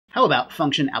How about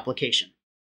function application?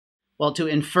 Well, to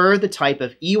infer the type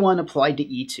of E1 applied to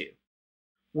E2,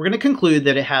 we're going to conclude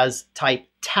that it has type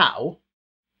tau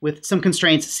with some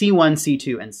constraints C1,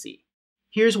 C2, and C.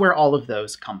 Here's where all of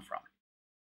those come from.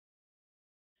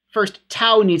 First,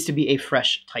 tau needs to be a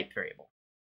fresh type variable.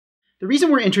 The reason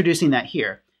we're introducing that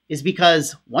here is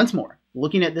because, once more,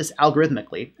 looking at this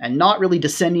algorithmically and not really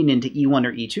descending into E1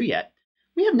 or E2 yet,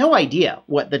 we have no idea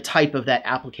what the type of that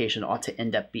application ought to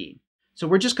end up being. So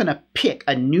we're just going to pick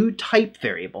a new type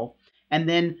variable and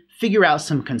then figure out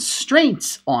some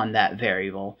constraints on that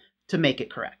variable to make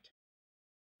it correct.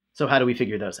 So how do we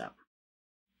figure those out?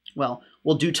 Well,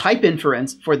 we'll do type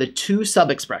inference for the two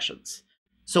sub-expressions.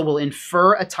 So we'll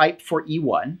infer a type for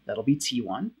E1, that'll be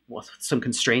T1, with some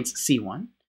constraints C1,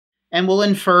 and we'll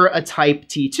infer a type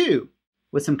T2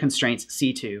 with some constraints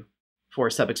C2 for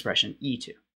sub-expression E2.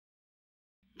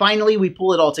 Finally, we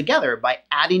pull it all together by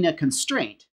adding a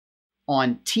constraint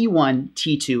on T1,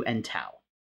 T2, and tau.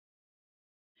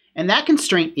 And that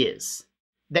constraint is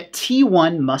that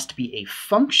T1 must be a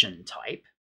function type.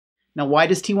 Now, why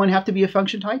does T1 have to be a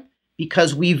function type?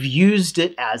 Because we've used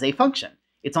it as a function.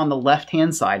 It's on the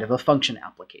left-hand side of a function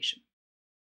application.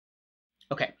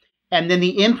 Okay, and then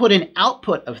the input and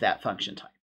output of that function type.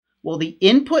 Well, the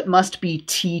input must be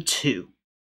T2.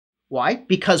 Why?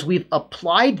 Because we've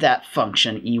applied that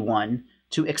function E1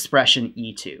 to expression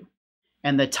E2.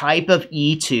 And the type of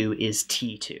E2 is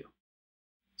T2.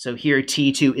 So here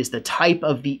T2 is the type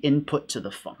of the input to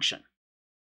the function.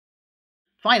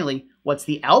 Finally, what's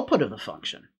the output of the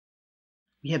function?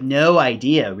 We have no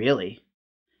idea, really.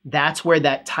 That's where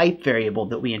that type variable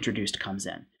that we introduced comes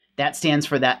in. That stands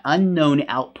for that unknown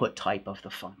output type of the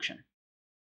function.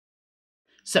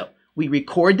 So we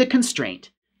record the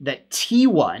constraint that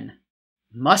T1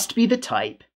 must be the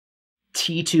type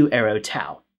T2 arrow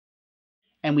tau.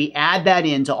 And we add that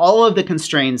into all of the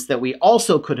constraints that we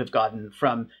also could have gotten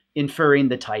from inferring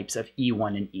the types of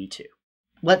E1 and E2.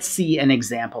 Let's see an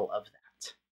example of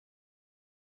that.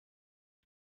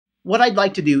 What I'd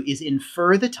like to do is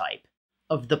infer the type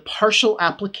of the partial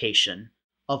application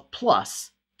of plus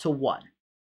to 1.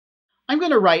 I'm going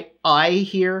to write I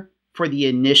here for the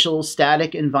initial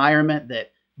static environment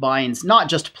that binds not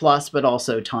just plus, but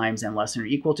also times and less than or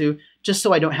equal to, just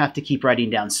so I don't have to keep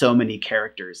writing down so many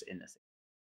characters in this.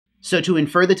 So to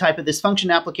infer the type of this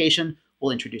function application,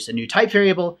 we'll introduce a new type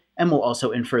variable, and we'll also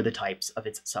infer the types of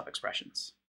its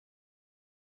sub-expressions.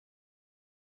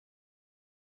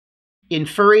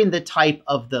 Inferring the type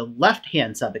of the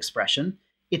left-hand sub-expression,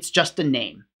 it's just a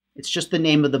name. It's just the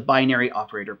name of the binary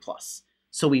operator plus.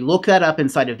 So we look that up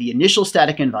inside of the initial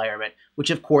static environment, which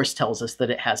of course tells us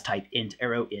that it has type int,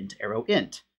 arrow, int, arrow,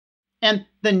 int. And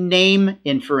the name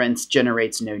inference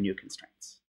generates no new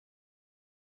constraints.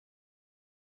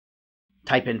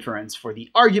 Type inference for the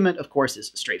argument, of course,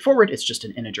 is straightforward. It's just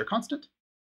an integer constant.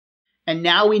 And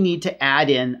now we need to add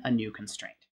in a new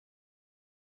constraint.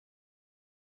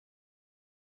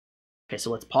 Okay,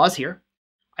 so let's pause here.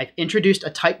 I've introduced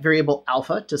a type variable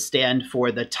alpha to stand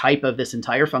for the type of this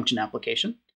entire function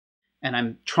application. And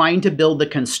I'm trying to build the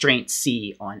constraint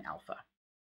C on alpha.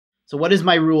 So what does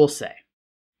my rule say?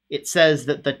 It says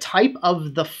that the type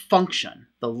of the function,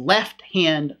 the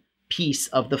left-hand piece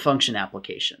of the function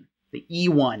application, the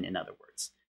E1 in other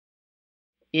words,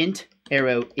 int,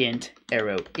 arrow,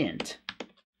 int,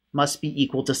 must be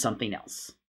equal to something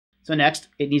else. So next,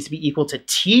 it needs to be equal to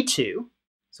T2.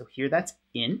 So here that's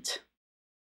int,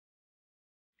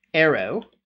 arrow,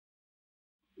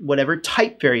 whatever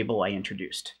type variable I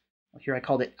introduced. Well, here I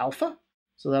called it alpha,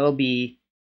 so that'll be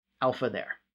alpha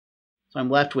there. So I'm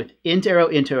left with int, arrow,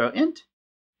 int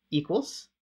equals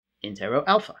int, arrow,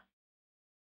 alpha.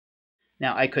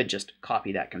 Now I could just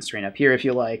copy that constraint up here if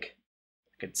you like.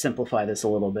 I could simplify this a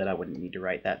little bit. I wouldn't need to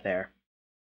write that there.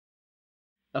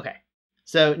 Okay,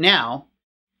 so now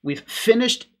we've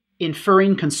finished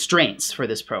inferring constraints for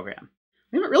this program.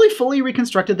 We haven't really fully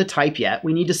reconstructed the type yet.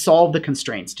 We need to solve the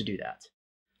constraints to do that.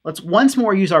 Let's once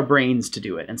more use our brains to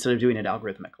do it instead of doing it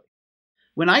algorithmically.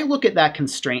 When I look at that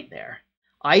constraint there,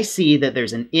 I see that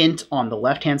there's an int on the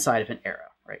left-hand side of an arrow,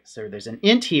 right? So there's an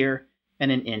int here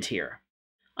and an int here.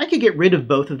 I could get rid of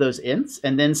both of those ints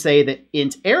and then say that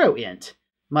int arrow int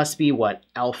must be what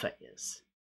alpha is.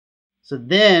 So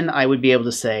then I would be able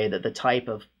to say that the type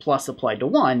of plus applied to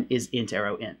 1 is int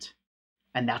arrow int.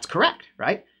 And that's correct,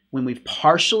 right? When we've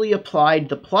partially applied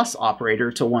the plus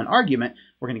operator to one argument,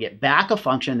 we're going to get back a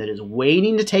function that is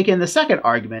waiting to take in the second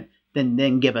argument,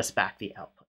 then give us back the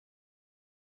output.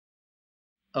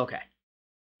 Okay.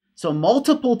 So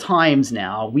multiple times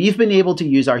now, we've been able to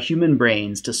use our human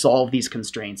brains to solve these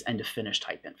constraints and to finish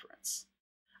type inference.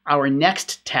 Our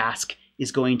next task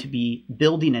is going to be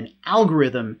building an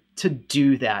algorithm to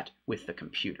do that with the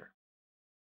computer.